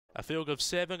A field of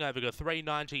 7 over to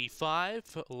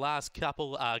 395. Last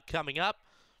couple are coming up.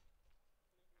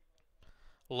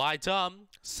 Light on,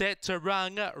 set to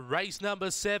run, race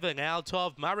number 7 out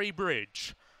of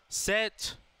Murray-Bridge.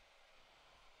 Set,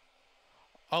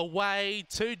 away,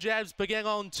 2 jabs begin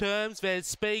on terms. There's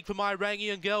speed from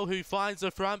Iranian Girl, who finds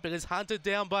the front but is hunted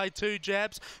down by 2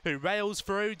 jabs, who rails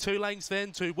through 2 lengths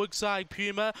then to Woodside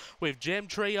Puma with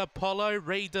Gemtree Apollo,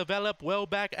 Redevelop, well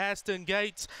back Aston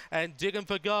Gates and Digging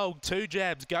for Gold. 2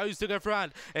 jabs, goes to the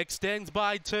front, extends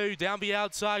by 2, down the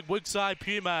outside Woodside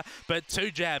Puma, but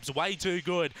 2 jabs, way too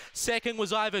good. Second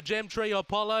was either Gemtree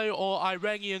Apollo or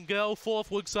Iranian Girl, 4th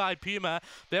Woodside Puma.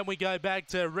 Then we go back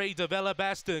to Redevelop,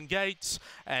 Aston Gates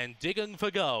and Digging for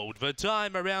Gold. The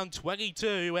time around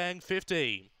 22 and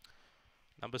 50.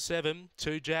 Number 7,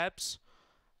 2 jabs,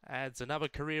 adds another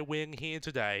career win here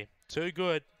today. Too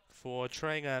good for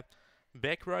trainer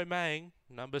Beck Romain.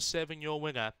 Number 7, your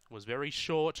winner, was very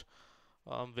short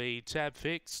on the tab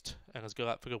fixed and has got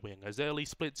up for the win. Those early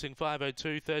splits in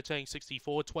 5:02,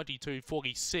 13:64,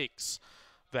 22:46.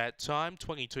 That time,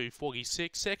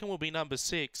 22:46. Second will be number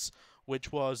 6,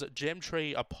 which was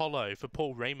Gemtree Apollo for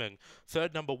Paul Raymond.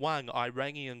 Third, number 1,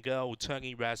 Iranian Girl,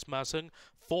 Tony Rasmussen.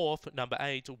 Fourth, number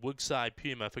 8, Woodside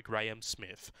Puma for Graham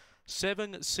Smith.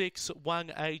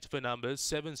 7618 for numbers,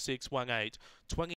 7618.